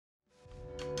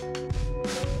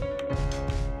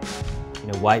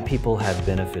white people have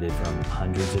benefited from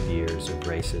hundreds of years of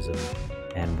racism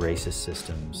and racist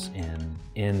systems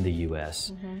in the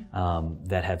U.S.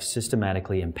 That have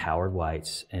systematically empowered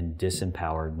whites and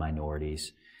disempowered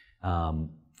minorities.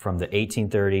 From the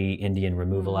 1830 Indian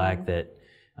Removal Act that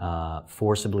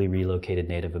forcibly relocated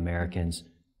Native Americans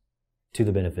to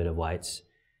the benefit of whites,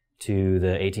 to the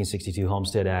 1862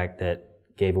 Homestead Act that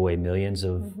gave away millions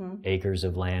of acres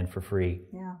of land for free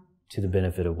to the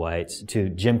benefit of whites, to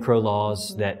Jim Crow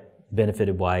laws that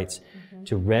benefited whites,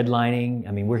 to redlining.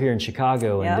 I mean, we're here in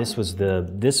Chicago, and this was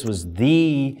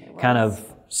the kind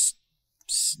of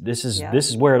this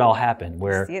is where it all happened.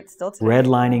 Where see it still today.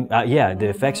 Redlining, the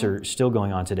effects are still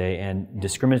going on today, and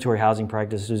discriminatory housing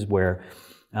practices where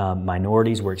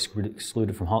minorities were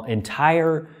excluded from home.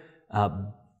 Entire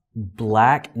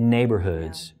black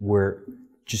neighborhoods were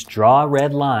just draw a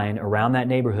red line around that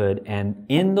neighborhood, and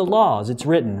in the laws it's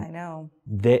written. I know.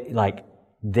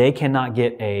 They cannot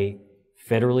get a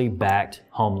federally backed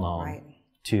home loan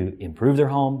to improve their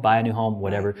home, buy a new home,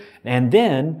 whatever. And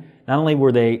then not only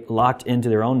were they locked into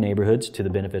their own neighborhoods to the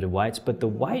benefit of whites, but the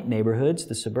white neighborhoods,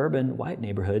 the suburban white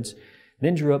neighborhoods,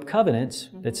 then drew up covenants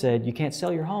that said you can't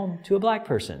sell your home to a black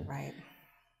person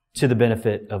to the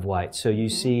benefit of whites. So you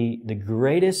see the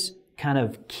greatest kind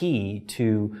of key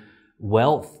to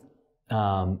wealth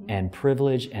and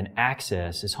privilege and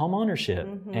access is home ownership.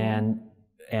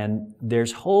 And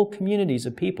there's whole communities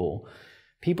of people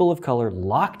of color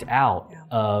locked out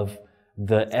of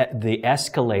the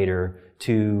escalator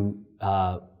to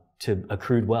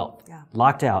accrued wealth,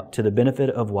 locked out to the benefit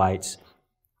of whites.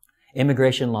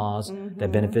 Immigration laws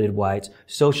that benefited whites.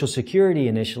 Social Security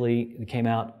initially came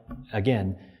out,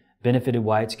 again, benefited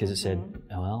whites because it said,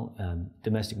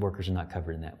 domestic workers are not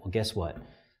covered in that. Well, guess what?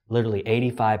 Literally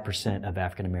 85% of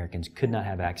African Americans could not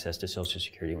have access to Social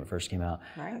Security when it first came out.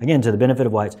 Again, to the benefit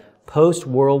of whites.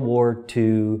 Post-World War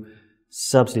II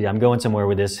subsidy. I'm going somewhere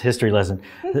with this history lesson.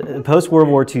 Post-World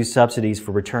War II subsidies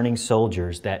for returning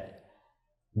soldiers that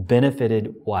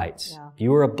benefited whites. If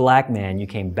you were a black man, you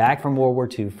came back from World War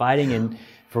II fighting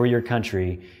for your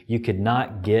country, you could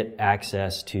not get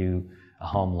access to a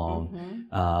home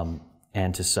loan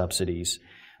and to subsidies.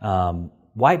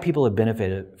 White people have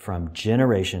benefited from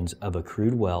generations of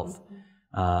accrued wealth,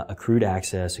 accrued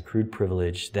access, accrued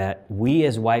privilege that we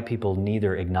as white people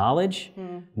neither acknowledge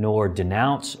nor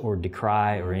denounce or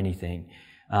decry or anything.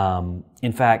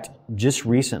 In fact, just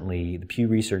recently, the Pew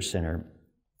Research Center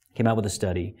came out with a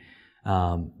study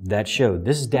that showed,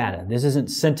 this is data, this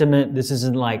isn't sentiment, this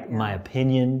isn't like my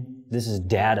opinion, this is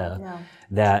data,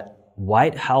 that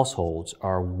white households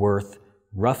are worth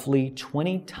roughly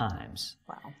 20 times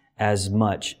as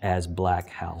much as black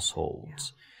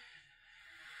households.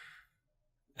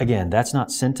 Again, that's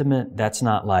not sentiment. That's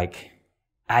not like,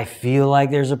 I feel like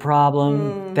there's a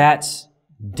problem. That's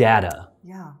data.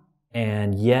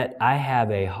 And yet I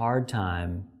have a hard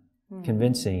time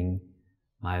convincing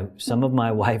some of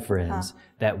my white friends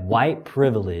that white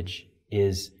privilege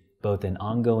is both an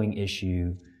ongoing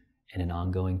issue and an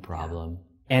ongoing problem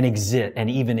and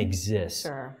even exists.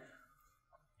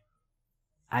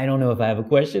 I don't know if I have a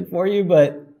question for you,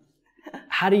 but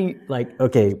how do you,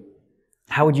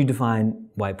 how would you define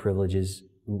white privileges?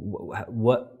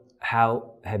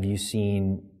 How have you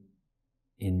seen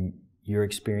in your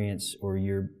experience or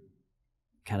your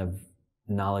kind of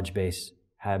knowledge base,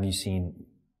 how have you seen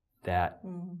that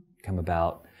come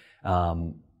about?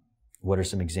 What are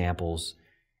some examples?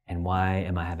 And why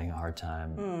am I having a hard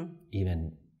time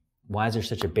why is there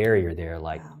such a barrier there?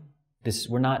 Like this,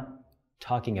 we're not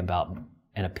talking about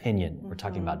an opinion. We're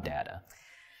talking about data.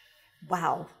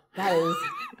 Wow, that is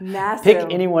massive. Pick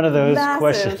any one of those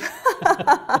questions.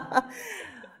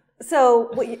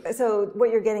 So what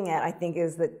you're getting at, I think,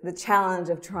 is the challenge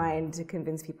of trying to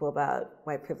convince people about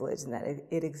white privilege and that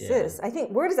it exists. I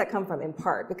think, where does that come from? In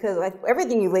part because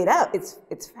everything you laid out,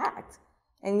 it's fact,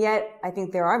 and yet I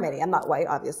think there are many. I'm not white,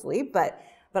 obviously, but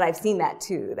I've seen that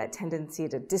too. That tendency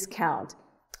to discount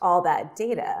all that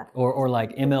data. Or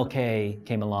like MLK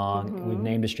came along, we've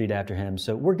named a street after him,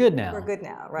 so we're good now. We're good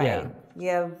now, right? You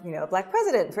have, a black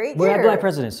president for 8 years. We're a black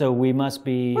president, so we must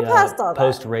be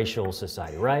post-racial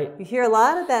society, right? You hear a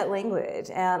lot of that language,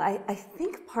 and I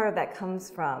think part of that comes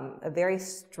from a very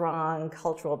strong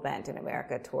cultural bent in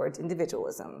America towards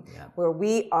individualism, where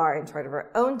we are in charge of our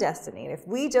own destiny, and if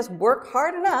we just work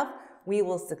hard enough, we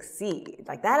will succeed.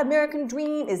 Like, that American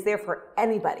dream is there for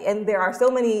anybody. And there are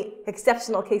so many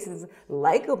exceptional cases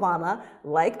like Obama,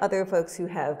 like other folks who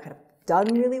have kind of done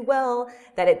really well,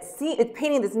 that it's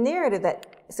painting this narrative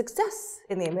that success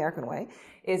in the American way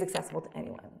is accessible to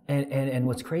anyone. And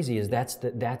what's crazy is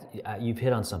you've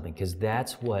hit on something, because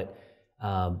that's what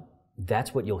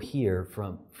that's what you'll hear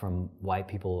from white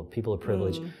people of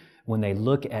privilege. When they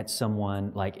look at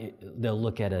someone, they'll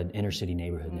look at an inner city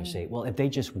neighborhood and they say, well, if they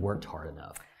just worked hard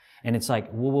enough. And it's like,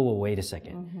 whoa, wait a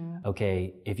second.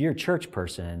 Okay, if you're a church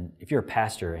person, if you're a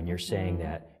pastor and you're saying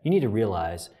that, you need to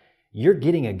realize you're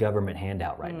getting a government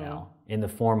handout right now in the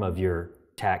form of your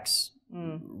tax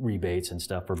rebates and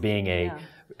stuff for being a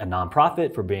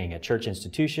nonprofit, for being a church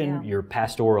institution, your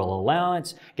pastoral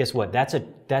allowance. Guess what? That's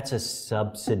a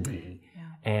subsidy.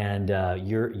 And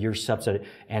your subsidy,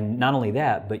 and not only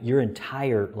that, but your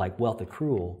entire wealth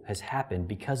accrual has happened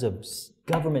because of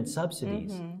government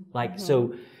subsidies.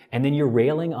 So, and then you're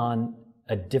railing on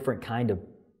a different kind of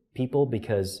people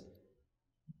because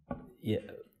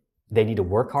they need to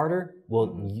work harder.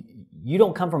 Well, you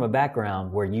don't come from a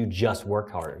background where you just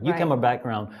work harder. You come from a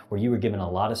background where you were given a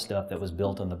lot of stuff that was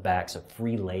built on the backs of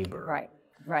free labor.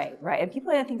 Right. And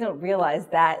people, I think, don't realize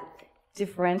that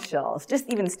differentials, just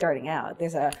even starting out.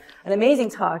 There's an amazing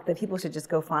talk that people should just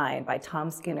go find by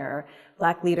Tom Skinner,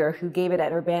 Black leader, who gave it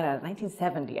at Urbana in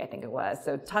 1970, I think it was.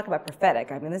 So talk about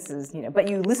prophetic. I mean, this is, but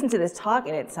you listen to this talk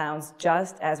and it sounds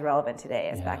just as relevant today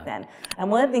as back then.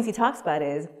 And one of the things he talks about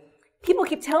is, people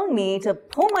keep telling me to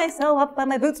pull myself up by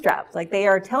my bootstraps. They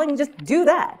are telling me just do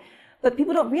that. But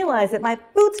people don't realize that my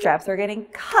bootstraps are getting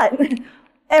cut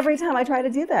every time I try to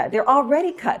do that. They're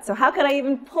already cut. So how can I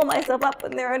even pull myself up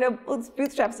when there are no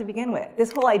bootstraps to begin with?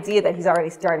 This whole idea that he's already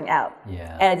starting out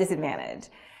at a disadvantage.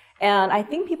 And I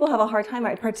think people have a hard time,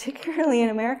 particularly in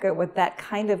America, with that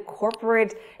kind of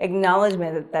corporate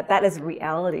acknowledgement that is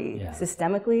reality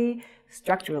systemically,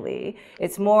 structurally.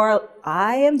 It's more,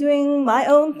 I am doing my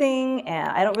own thing and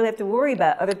I don't really have to worry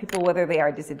about other people, whether they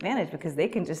are disadvantaged, because they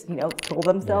can just, pull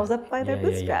themselves up by their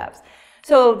bootstraps.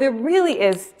 So there really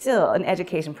is still an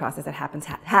education process that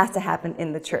has to happen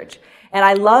in the church. And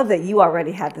I love that you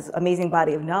already have this amazing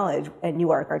body of knowledge and you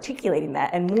are articulating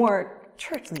that, and more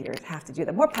church leaders have to do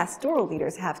that. More pastoral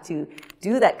leaders have to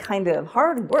do that kind of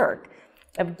hard work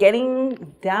of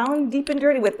getting down deep and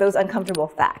dirty with those uncomfortable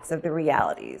facts of the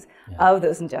realities of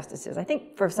those injustices. I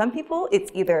think for some people, it's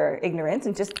either ignorance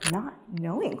and just not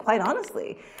knowing, quite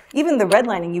honestly. Even the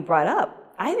redlining you brought up,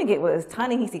 I think it was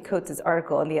Ta-Nehisi Coates'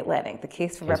 article in The Atlantic, The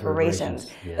Case for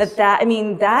Reparations.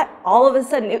 That all of a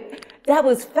sudden, that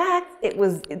was fact. It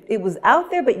was out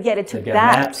there, but yet it took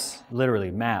that. Maps,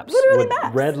 literally maps.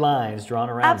 Red lines drawn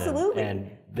around them.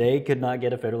 And they could not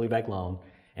get a federally backed loan.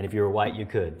 And if you were white, you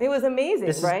could. It was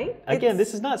amazing, right?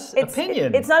 This is not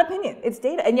opinion. It's not opinion. It's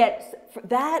data. And yet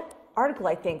that article,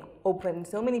 I think, opened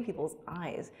so many people's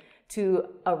eyes to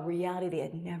a reality they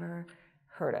had never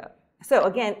heard of. So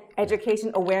again,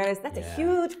 education, awareness, that's a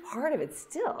huge part of it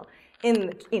still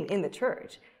in the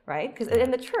church, right? Because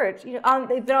in the church,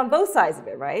 they've been on both sides of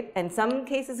it, right? In some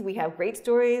cases, we have great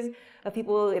stories of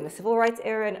people in the civil rights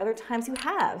era and other times who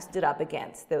have stood up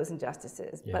against those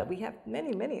injustices. But we have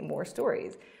many, many more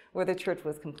stories where the church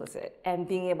was complicit. And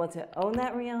being able to own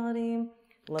that reality,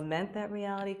 lament that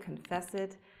reality, confess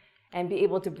it, and be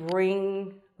able to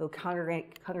bring the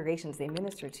congregations they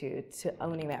minister to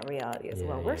owning that reality as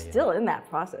well. We're still in that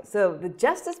process. So the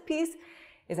justice piece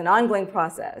is an ongoing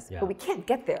process, but we can't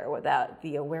get there without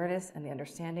the awareness and the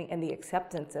understanding and the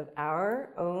acceptance of our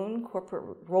own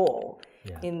corporate role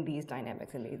in these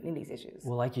dynamics and in these issues.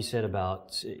 Well, like you said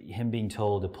about him being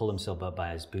told to pull himself up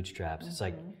by his bootstraps, it's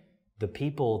like the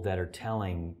people that are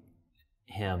telling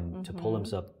him to pull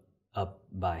himself up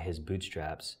by his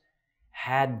bootstraps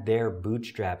had their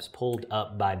bootstraps pulled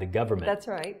up by the government. That's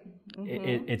right.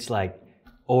 It's like,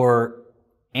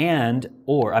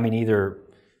 either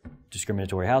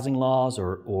discriminatory housing laws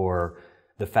or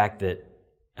the fact that,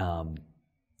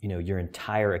 your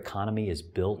entire economy is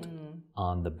built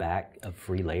on the back of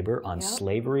free labor, on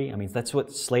slavery. I mean, that's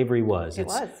what slavery was.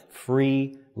 It's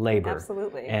free labor.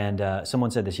 Absolutely. And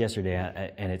someone said this yesterday,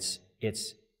 and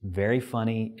it's very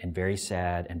funny and very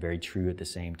sad and very true at the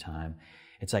same time.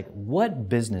 It's like, what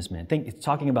businessman,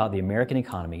 talking about the American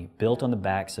economy built on the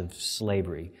backs of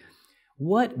slavery,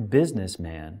 what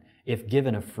businessman, if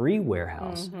given a free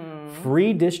warehouse,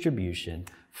 free distribution,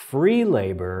 free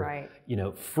labor,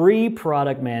 free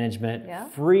product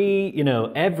management, free,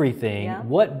 everything,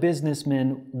 what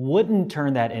businessman wouldn't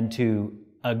turn that into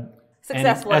a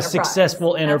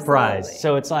successful enterprise? Absolutely.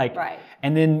 So it's like,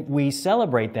 and then we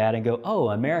celebrate that and go, oh,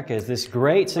 America is this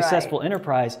great successful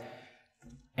enterprise,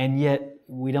 and yet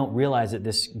we don't realize that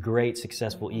this great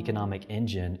successful economic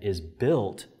engine is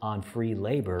built on free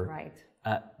labor. Right.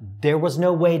 There was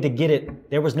no way to get it.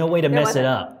 There was no way to mess it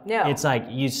up. No. It's like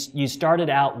you started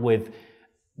out with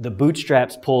the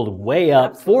bootstraps pulled way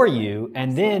up for you,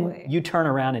 and then you turn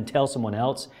around and tell someone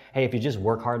else, "Hey, if you just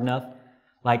work hard enough,"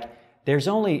 like there's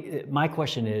only, my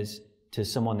question is to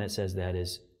someone that says that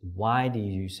is, why do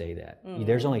you say that?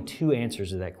 There's only two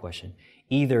answers to that question.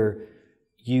 Either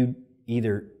you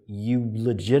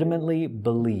legitimately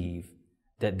believe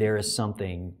that there is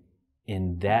something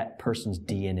in that person's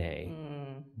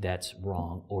DNA that's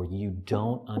wrong, or you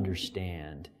don't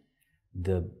understand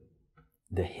the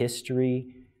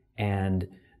history and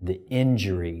the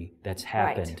injury that's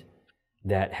happened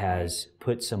that has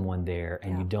put someone there,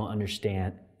 and you don't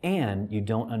understand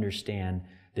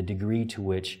the degree to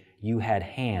which you had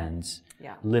hands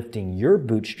lifting your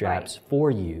bootstraps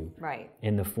for you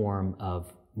in the form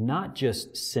of not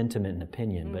just sentiment and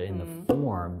opinion, but in the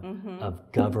form of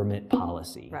government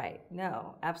policy. Right.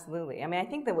 No, absolutely. I mean, I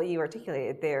think that what you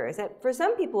articulated there is that for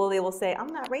some people, they will say, I'm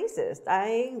not racist.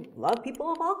 I love people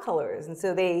of all colors. And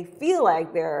so they feel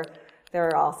like they're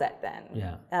all set then.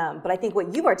 Yeah. But I think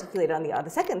what you articulated on the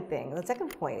second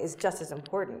point is just as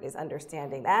important, is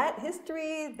understanding that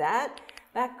history, that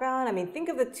background. I mean, think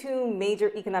of the two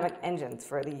major economic engines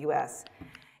for the U.S.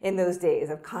 in those days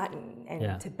of cotton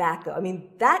and tobacco. I mean,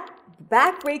 that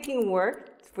backbreaking work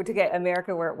to get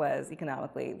America where it was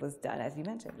economically was done, as you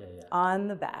mentioned, on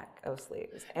the back of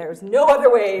slaves. And there's no other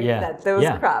way that those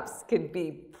crops could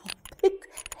be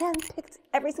hand-picked,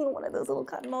 every single one of those little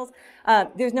cotton mills.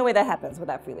 There's no way that happens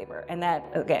without free labor. And that,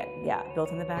 again, built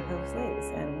in the back of slaves.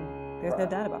 And there's no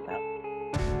doubt about that.